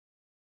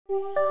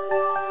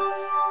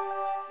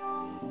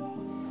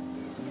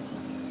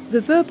The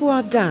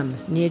Verbois Dam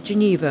near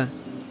Geneva.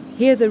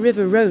 Here the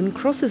River Rhône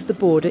crosses the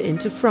border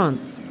into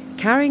France,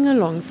 carrying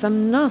along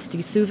some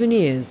nasty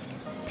souvenirs,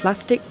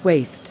 plastic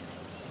waste.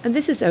 And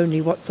this is only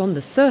what's on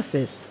the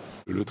surface.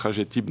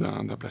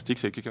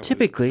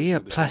 Typically, a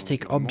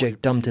plastic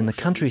object dumped in the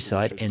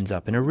countryside ends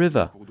up in a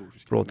river,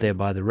 brought there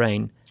by the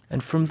rain,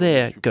 and from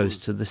there goes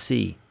to the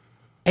sea.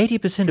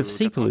 80% of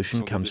sea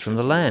pollution comes from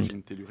the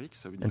land,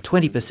 and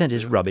 20%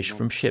 is rubbish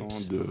from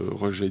ships.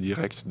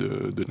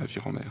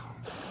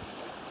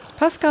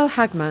 Pascal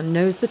Hagmann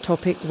knows the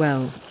topic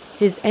well.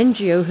 His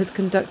NGO has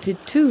conducted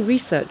 2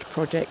 research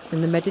projects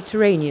in the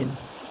Mediterranean.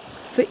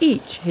 For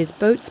each, his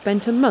boat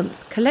spent a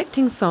month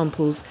collecting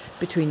samples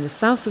between the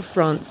south of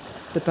France,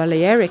 the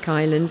Balearic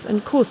Islands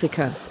and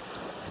Corsica.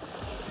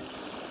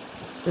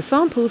 The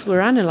samples were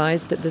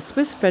analysed at the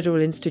Swiss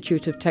Federal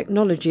Institute of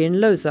Technology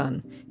in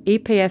Lausanne,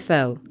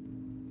 EPFL.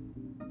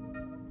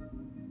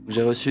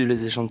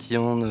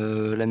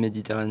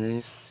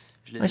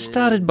 I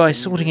started by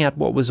sorting out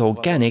what was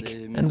organic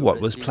and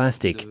what was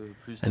plastic,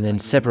 and then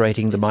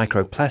separating the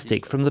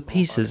microplastic from the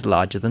pieces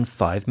larger than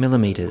 5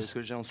 millimeters.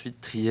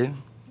 The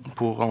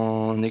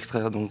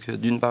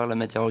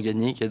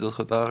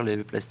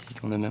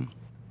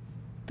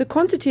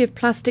quantity of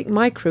plastic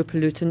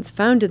micropollutants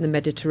found in the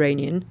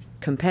Mediterranean,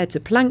 compared to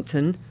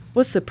plankton,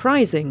 was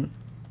surprising.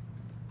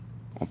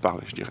 We're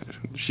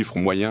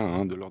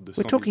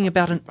talking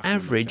about an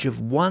average of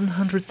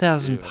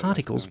 100,000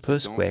 particles per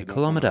square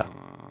kilometre.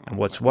 And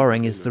what's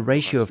worrying is the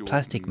ratio of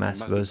plastic mass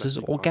versus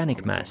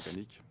organic mass.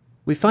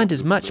 We find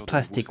as much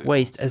plastic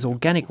waste as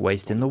organic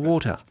waste in the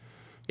water.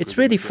 It's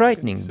really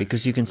frightening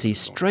because you can see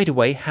straight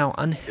away how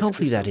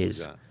unhealthy that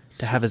is,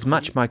 to have as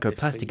much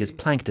microplastic as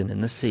plankton in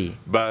the sea.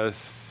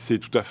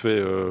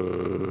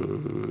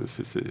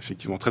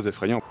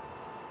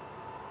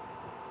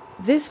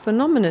 This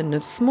phenomenon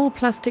of small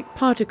plastic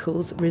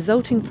particles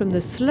resulting from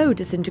the slow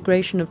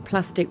disintegration of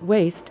plastic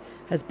waste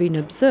has been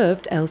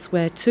observed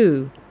elsewhere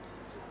too.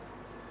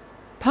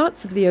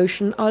 Parts of the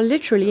ocean are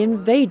literally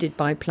invaded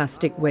by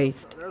plastic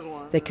waste.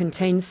 They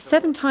contain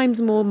 7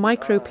 times more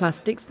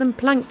microplastics than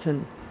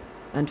plankton,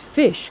 and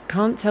fish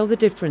can't tell the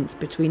difference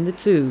between the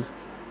two.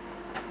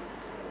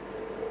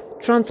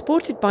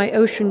 Transported by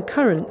ocean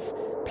currents,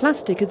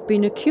 plastic has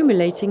been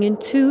accumulating in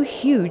 2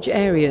 huge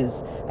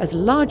areas, as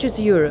large as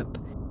Europe,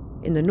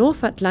 in the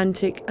North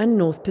Atlantic and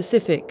North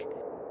Pacific.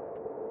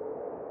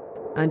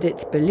 And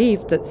it's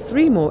believed that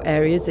 3 more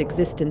areas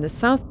exist in the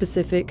South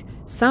Pacific,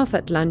 South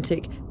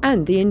Atlantic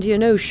and the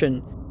Indian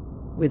Ocean,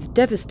 with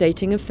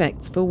devastating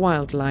effects for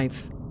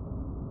wildlife.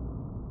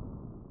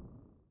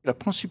 The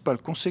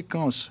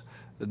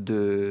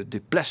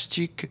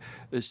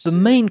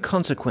main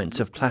consequence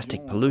of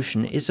plastic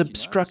pollution is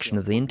obstruction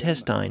of the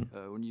intestine.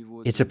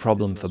 It's a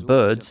problem for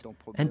birds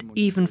and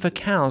even for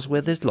cows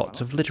where there's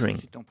lots of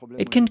littering.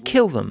 It can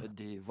kill them.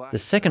 The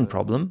second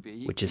problem,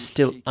 which is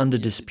still under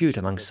dispute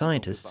among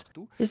scientists,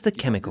 is the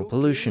chemical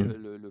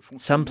pollution.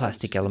 Some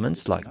plastic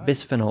elements like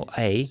bisphenol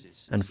A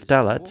and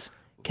phthalates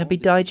can be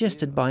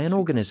digested by an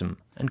organism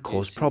and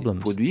cause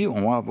problems.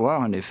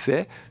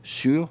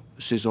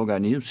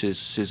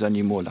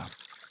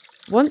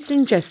 Once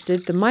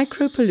ingested, the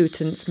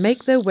micropollutants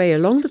make their way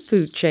along the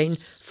food chain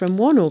from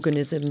one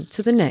organism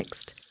to the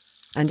next.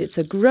 And it's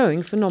a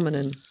growing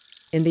phenomenon.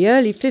 In the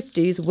early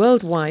 50s,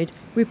 worldwide,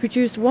 we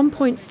produced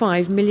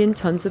 1.5 million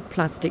tons of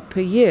plastic per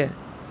year.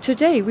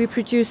 Today, we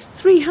produce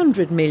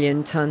 300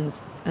 million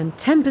tons, and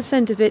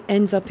 10% of it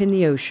ends up in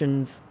the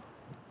oceans.